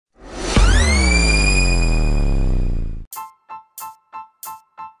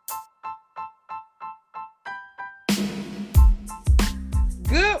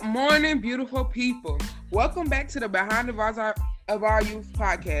morning, beautiful people. Welcome back to the Behind the Bars of Our Youth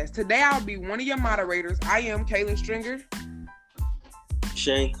podcast. Today, I'll be one of your moderators. I am Kayla Stringer.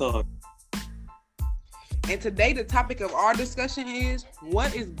 Shane Carter. And today, the topic of our discussion is,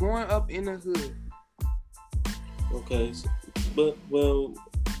 what is growing up in the hood? Okay,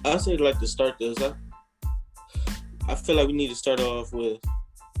 I say like to start this. I feel like we need to start off with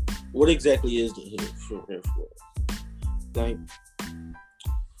what exactly is the hood for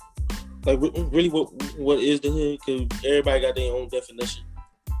really what is the hood? Because everybody got their own definition.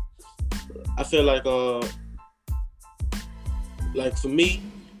 I feel like for me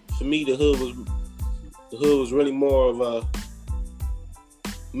the hood was really more of a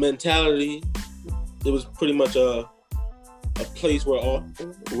mentality. It was pretty much a place where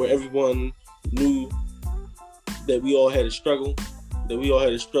everyone knew that we all had a struggle, and we all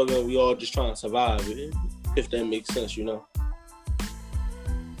just trying to survive, if that makes sense, you know.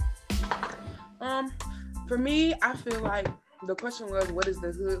 For me, I feel like the question was, what is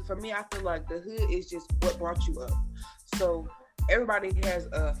the hood? For me, I feel like the hood is just what brought you up. So everybody has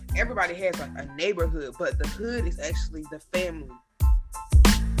like a neighborhood, but the hood is actually the family.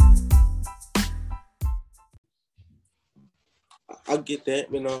 I get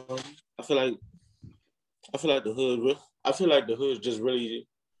that, you know. I feel like the hood. I feel like the hood is just really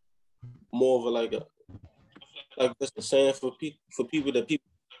more of like just a saying for people that people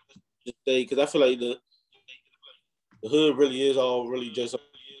just say, because I feel like the hood really is all really just a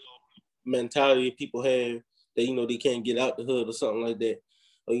mentality people have that, they can't get out the hood or something like that,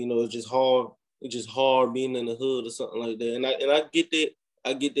 or it's just hard. It's just hard being in the hood or something like that. And I get that.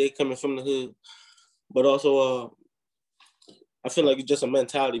 I get that coming from the hood, but also I feel like it's just a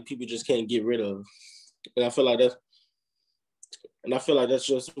mentality people just can't get rid of. And I feel like that's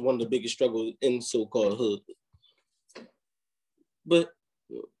just one of the biggest struggles in so-called hood. But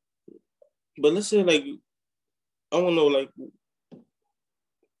let's say, like, I don't know, like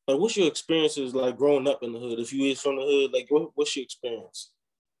what's your experiences like growing up in the hood? If you is from the hood, like what's your experience?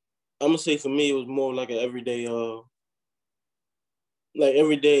 I'm gonna say for me it was more like an everyday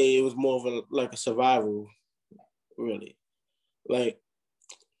every day it was more of a survival, really. Like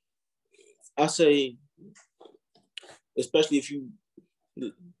I say, especially if you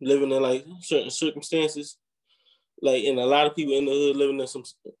living in like certain circumstances, like, and a lot of people in the hood living in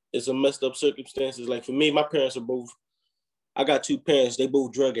some messed up circumstances. Like for me, my parents are both. I got two parents. They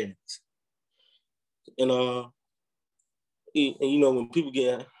both drug addicts, and when people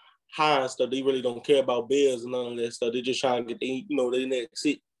get high and stuff, they really don't care about bills and none of that stuff. They just trying to get their next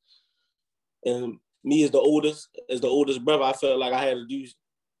hit. And me as the oldest brother, I felt like I had to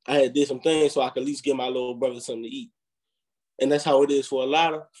do some things so I could at least give my little brother something to eat. And that's how it is for a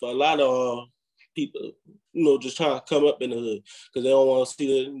lot of people, just trying to come up in the hood because they don't want to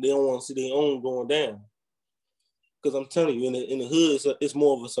see their own going down. Because I'm telling you, in the hood, it's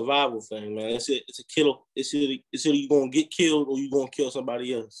more of a survival thing, man. It's a killer. It's either you're gonna get killed or you're gonna kill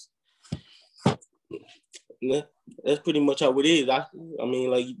somebody else. That's pretty much how it is. I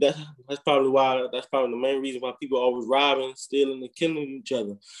mean, like that's probably the main reason why people are always robbing, stealing, and killing each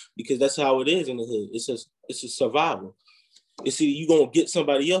other, because that's how it is in the hood. It's a survival. It's either you gonna get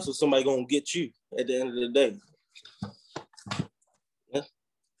somebody else or somebody gonna get you at the end of the day. Yeah.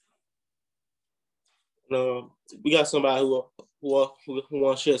 We got somebody who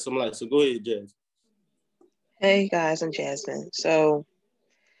wants to share some light. So go ahead, Jazz. Hey guys, I'm Jasmine. So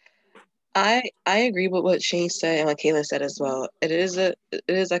I agree with what Shane said and what Kayla said as well. It is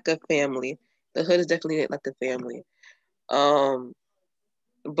like a family. The hood is definitely like the family.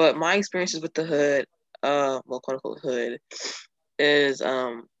 But my experiences with the hood, quote unquote hood, is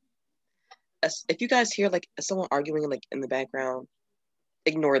if you guys hear like someone arguing like in the background,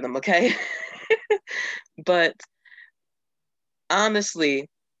 ignore them, okay? But honestly,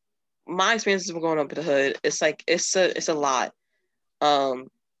 my experiences with growing up in the hood, it's like it's a lot.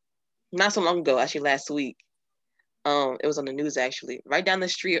 Not so long ago, actually last week, it was on the news actually. Right down the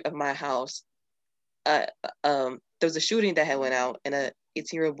street of my house, there was a shooting that had went out and a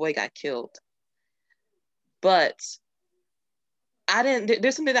 18-year-old boy got killed. But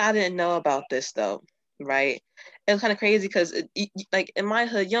there's something that I didn't know about this though, right? It was kind of crazy because like in my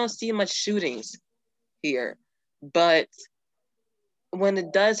hood, you don't see much shootings here, but when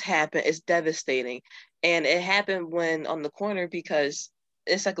it does happen, it's devastating. And it happened when on the corner because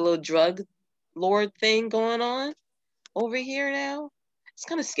it's like a little drug lord thing going on over here now. It's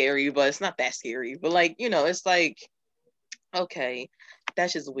kind of scary, but it's not that scary. But like, it's like, okay,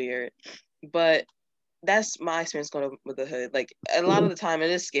 that's just weird. But that's my experience going with the hood. Like a lot of the time it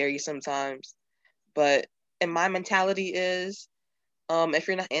is scary sometimes, but and my mentality is If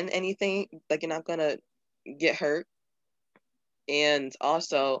you're not in anything, like, you're not gonna get hurt. And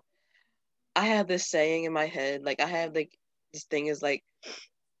also, I have this saying in my head, like, I have like this thing is like,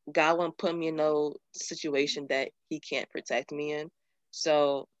 God won't put me in no situation that He can't protect me in.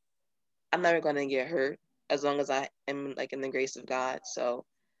 So I'm never gonna get hurt as long as I am like in the grace of God. So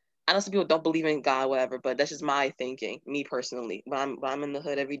I know some people don't believe in God, whatever, but that's just my thinking, me personally. When I'm in the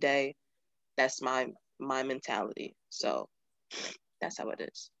hood every day, that's my mentality. So that's how it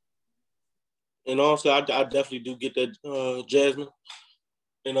is. And also, I definitely do get that, Jasmine.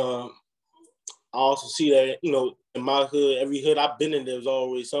 And I also see that, in my hood, every hood I've been in, there's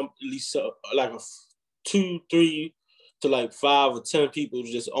always some, at least like a 2, 3 to like 5 or 10 people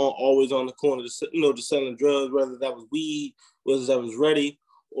just always on the corner, just selling drugs, whether that was weed, whether that was ready,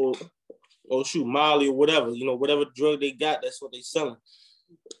 or shoot Molly or whatever, whatever drug they got, that's what they selling.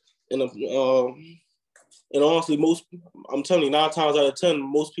 And and honestly, I'm telling you, 9 times out of 10,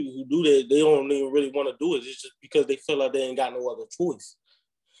 most people who do that, they don't even really want to do it. It's just because they feel like they ain't got no other choice.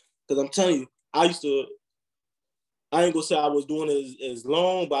 Because I'm telling you, I ain't gonna say I was doing it as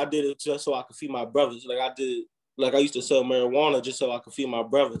long, but I did it just so I could feed my brothers. I used to sell marijuana just so I could feed my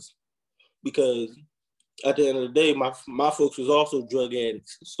brothers. Because at the end of the day, my folks was also drug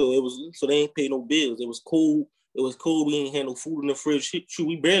addicts. So they ain't pay no bills. It was cool. It was cool. We ain't had no food in the fridge. Shoot,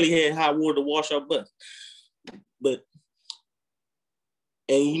 we barely had hot water to wash our butts. But,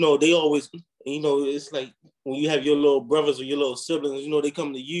 and they always, it's like when you have your little brothers or your little siblings, they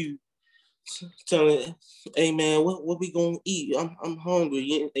come to you telling, hey man, what we gonna eat? I'm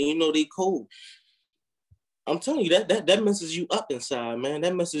hungry, and they cold. I'm telling you that messes you up inside, man.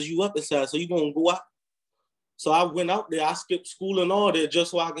 That messes you up inside. So you gonna go out. So I went out there. I skipped school and all that just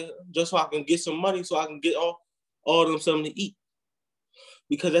so I can get some money, so I can get all them something to eat.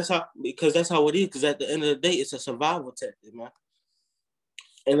 Because that's how it is. Because at the end of the day, it's a survival tactic, man.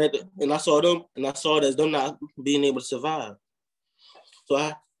 And I saw it as them not being able to survive. So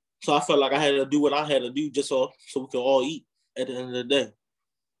I felt like I had to do what I had to do just so we could all eat at the end of the day.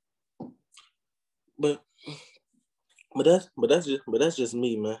 But that's just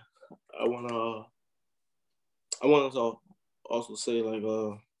me, man. I wanna also say like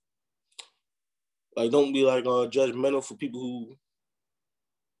don't be like judgmental for people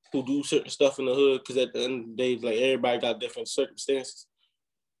who do certain stuff in the hood, because at the end of the day, like, everybody got different circumstances.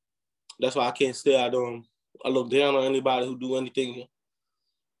 That's why I can't say I look down on anybody who do anything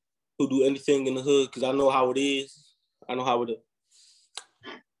in the hood, because I know how it is. I know how it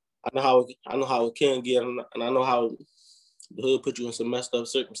can get, and I know how the hood put you in some messed up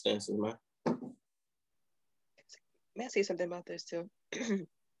circumstances, man. May I say something about this too?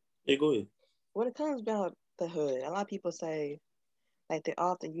 Yeah, go ahead. When it comes about the hood, a lot of people say, like, they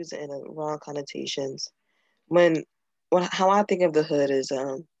often use it in the wrong connotations. How I think of the hood is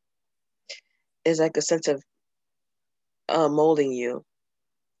like a sense of molding you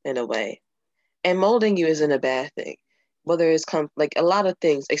in a way, and molding you isn't a bad thing. Whether it's like a lot of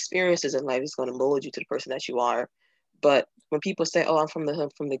things, experiences in life is going to mold you to the person that you are. But when people say, "Oh, I'm from the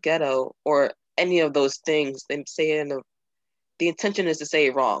hood, from the ghetto," or any of those things, they say it the intention is to say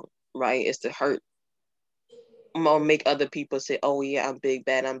it wrong, right? It's to hurt or make other people say, "Oh yeah, I'm big,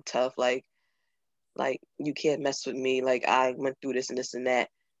 bad, I'm tough. Like you can't mess with me. Like I went through this and this and that."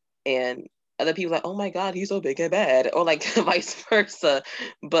 And other people are like, "Oh my God, he's so big and bad," or like vice versa.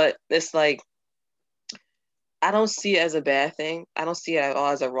 But it's like, I don't see it as a bad thing. I don't see it at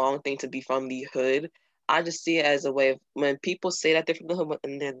all as a wrong thing to be from the hood. I just see it as a way of, when people say that they're from the hood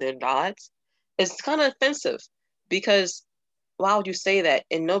and they're not, it's kind of offensive, because why would you say that?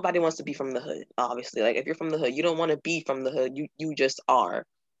 And nobody wants to be from the hood, obviously. Like, if you're from the hood, you don't want to be from the hood. You just are.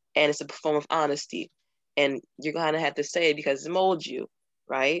 And it's a form of honesty. And you're gonna have to say it because it molds you,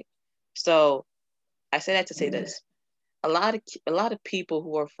 right? So I say that to say this. A lot of people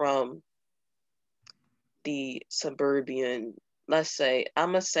who are from the suburban, let's say, I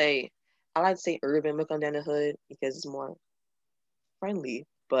like to say urban, but come down the hood because it's more friendly.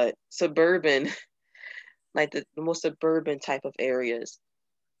 But suburban, like the most suburban type of areas,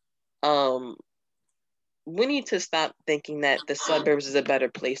 um, we need to stop thinking that the suburbs is a better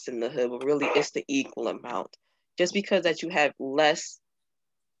place than the hood, but really it's the equal amount. Just because that you have less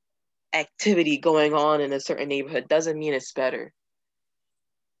activity going on in a certain neighborhood doesn't mean it's better.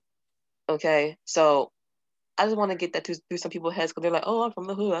 Okay, so I just want to get that through some people's heads, because they're like, "Oh, I'm from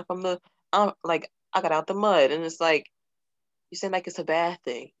the hood. I'm like, I got out the mud," and it's like, you seem like it's a bad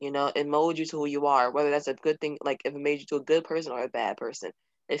thing, It molds you to who you are, whether that's a good thing, like if it made you to a good person or a bad person,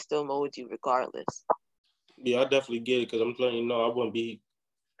 it still molds you regardless. Yeah, I definitely get it, because I'm telling you, I wouldn't be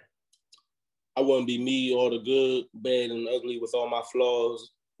I wouldn't be me, all the good, bad, and ugly with all my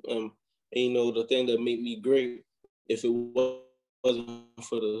flaws. And you know, the thing that made me great, if it wasn't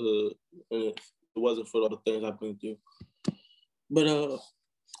for the hood, and if it wasn't for all the things I've been through. But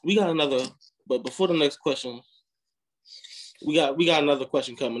we got another. But before the next question, we got another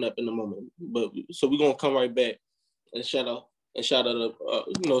question coming up in a moment. But so we're gonna come right back and shout out you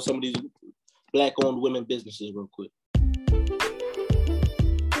know, some of these Black-owned women businesses real quick.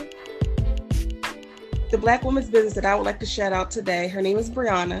 The Black woman's business that I would like to shout out today, her name is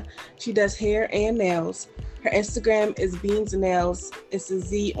Brianna. She does hair and nails. Her Instagram is Beans Nails. It's a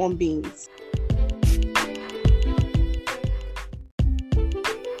Z on Beans.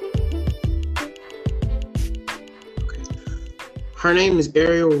 Her name is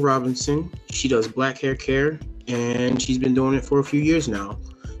Ariel Robinson. She does black hair care, and she's been doing it for a few years now.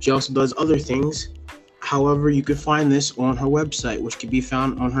 She also does other things. However, you can find this on her website, which can be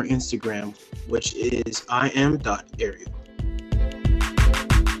found on her Instagram, which is im.ariel.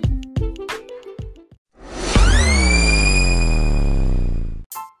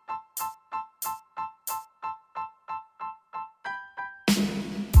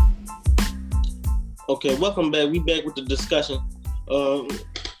 Okay, welcome back. We back with the discussion. So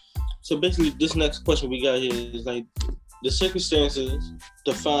basically, this next question we got here is like the circumstances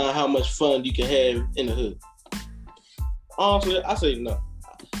define how much fun you can have in the hood. Honestly, I say no.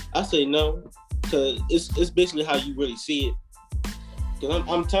 I say no because it's basically how you really see it. Because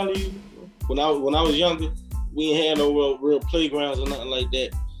I'm telling you, when I was younger, we ain't had no real playgrounds or nothing like that.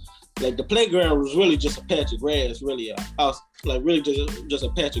 Like the playground was really just a patch of grass, really a house, like really just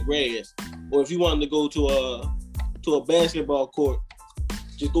a patch of grass. Or if you wanted to go to a basketball court,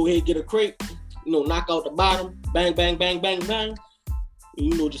 just go ahead and get a crate, you know, knock out the bottom, bang, bang, bang, bang, bang.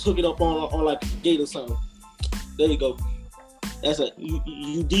 You know, just hook it up on like a gate or something. There you go. That's you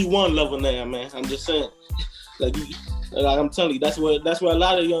D1 level now, man. I'm just saying. like I'm telling you, that's where a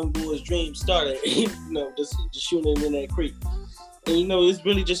lot of young boys' dreams started. You know, just shooting it in that crate. And you know, it's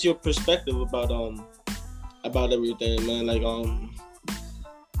really just your perspective about everything, man.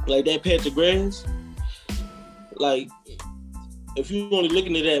 Like that patch of grass, like if you only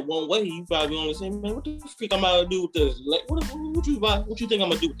looking at that one way, you probably only say, man, what the freak I'm about to do with this? Like, what you think I'm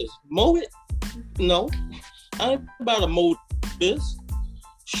gonna do with this? Mow it? No, I ain't about to mow this.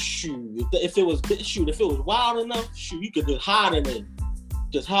 Shoot, if it was wild enough, shoot, you could just hide in it.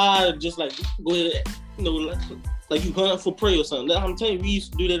 Just hide, just like go ahead, you know, like you hunt for prey or something. I'm telling you, we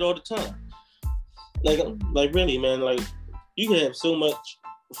used to do that all the time. Like really, man, like you can have so much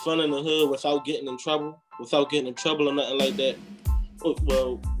fun in the hood without getting in trouble or nothing like that.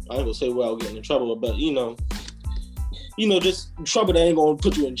 Well, I ain't gonna say without getting in trouble, but you know, just trouble that ain't gonna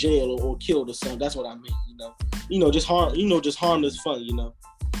put you in jail or killed or something. That's what I mean, just harmless fun, you know.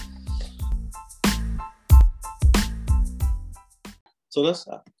 So let's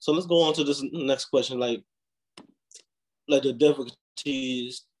go on to this next question, like the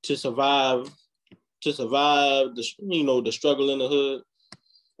difficulties to survive the struggle in the hood.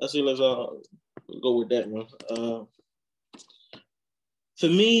 Let's go with that one. For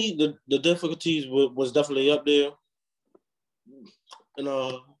me, the difficulties was definitely up there, and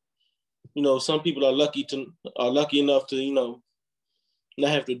you know, some people are lucky enough to, you know,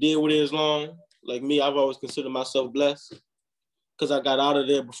 not have to deal with it as long. Like me, I've always considered myself blessed because I got out of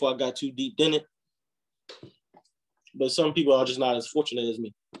there before I got too deep in it. But some people are just not as fortunate as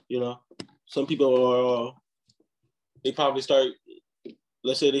me, you know. Some people are, they probably start,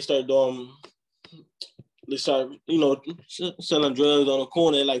 let's say they start, you know, selling drugs on the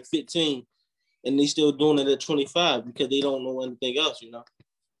corner at like 15, and they still doing it at 25 because they don't know anything else, you know.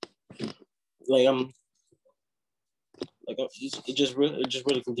 It just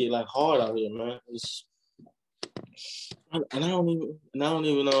really can get like hard out here, man. And I don't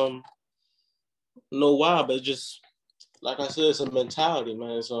even know why, but it's just like I said, it's a mentality,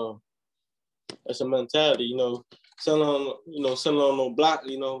 man. It's a mentality, you know. Selling on no block,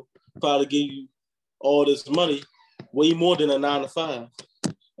 you know, probably give you all this money, way more than a 9 to 5,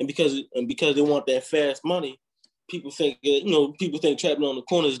 and because they want that fast money, people think trapping on the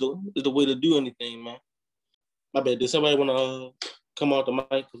corner is the way to do anything, man. My bad. Did somebody want to come out the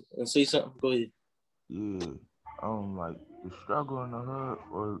mic and say something? Go ahead. Yeah, like the struggle in the hood,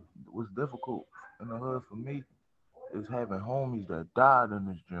 or what's difficult in the hood for me, is having homies that died in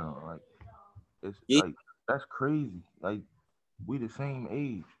this joint. Like it's like that's crazy. Like we the same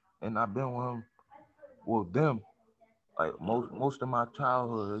age, and I've been with them like most of my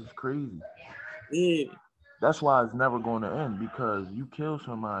childhood. It's crazy. Yeah. That's why it's never going to end, because you kill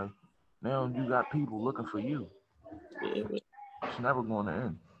somebody, now you got people looking for you. Yeah. It's never going to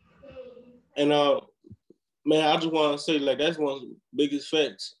end. And man, I just want to say like that's one of the biggest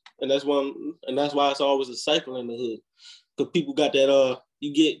facts, and that's why it's always a cycle in the hood. Because people got that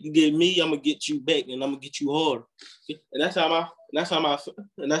you get me, I'm gonna get you back, and I'm gonna get you harder. And that's how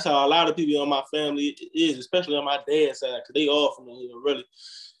a lot of people in my family is, especially on my dad's side, because they all from the hood, really.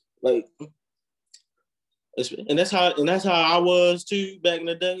 Like, and that's how I was too back in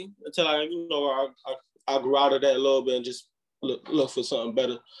the day. Until I grew out of that a little bit and just look for something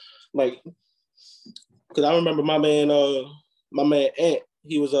better. Like, because I remember my man Ant.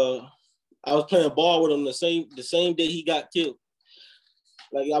 He was I was playing ball with him the same day he got killed.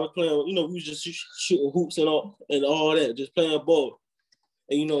 Like I was playing, we was just shooting hoops and all that, just playing ball.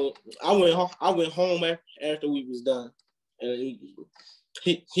 And I went home after we was done, and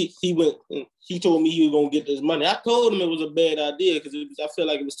he told me he was gonna get this money. I told him it was a bad idea because I felt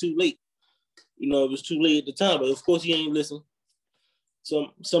like it was too late. It was too late at the time, but of course he ain't listen.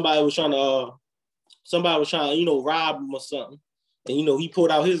 Somebody was trying to rob him or something, and he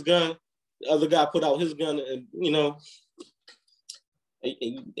pulled out his gun. The other guy put out his gun, and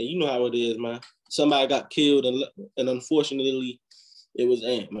and you know how it is, man. Somebody got killed, and unfortunately, it was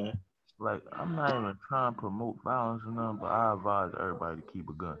Ant, man. Like, I'm not even trying to promote violence or nothing, but I advise everybody to keep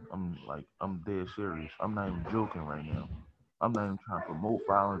a gun. I'm dead serious. I'm not even joking right now. I'm not even trying to promote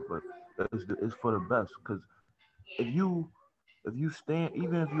violence, but it's for the best. Because if you stand,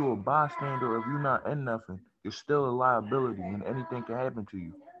 even if you're a bystander, or if you're not in nothing, you're still a liability, and anything can happen to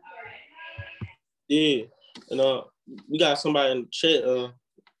you. Yeah, and we got somebody in the chat,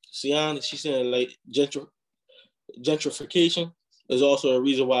 Sian, she's saying like gentrification is also a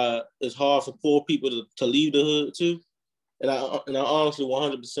reason why it's hard for poor people to leave the hood too. And I honestly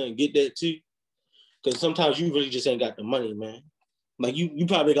 100% get that too. Because sometimes you really just ain't got the money, man. Like you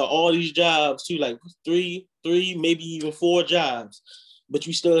probably got all these jobs too, like three, maybe even 4 jobs, but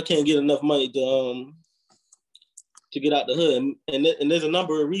you still can't get enough money to get out the hood. And there's a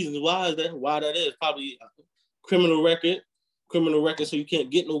number of reasons why that is. Probably criminal record, so you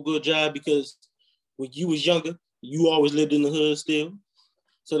can't get no good job because when you was younger, you always lived in the hood still.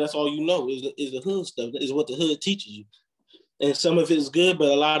 So that's all you know is the hood stuff, is what the hood teaches you. And some of it's good, but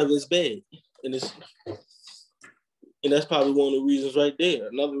a lot of it's bad. And that's probably one of the reasons right there.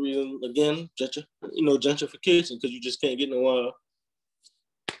 Another reason, again, gentrification, because you just can't get enough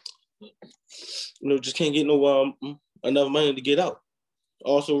money to get out.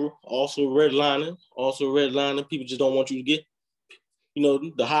 Also redlining. People just don't want you to get,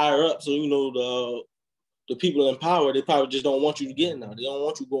 the higher up. So, the people in power, they probably just don't want you to get now. They don't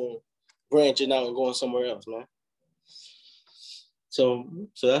want you branching out and going somewhere else, man. So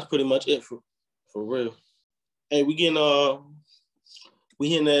that's pretty much it for real. Hey, we hitting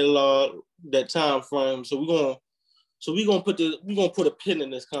that time frame. So we're gonna put a pin in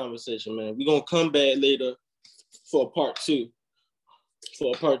this conversation, man. We're gonna come back later for a part two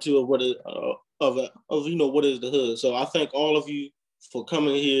of what is what is the hood. So I thank all of you for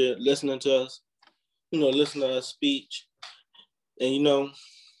coming here, listening to us, listening to us speech. And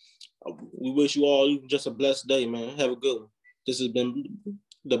we wish you all just a blessed day, man. Have a good one. This has been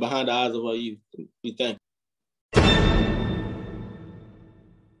the Behind the Eyes of Our Youth. We thank you.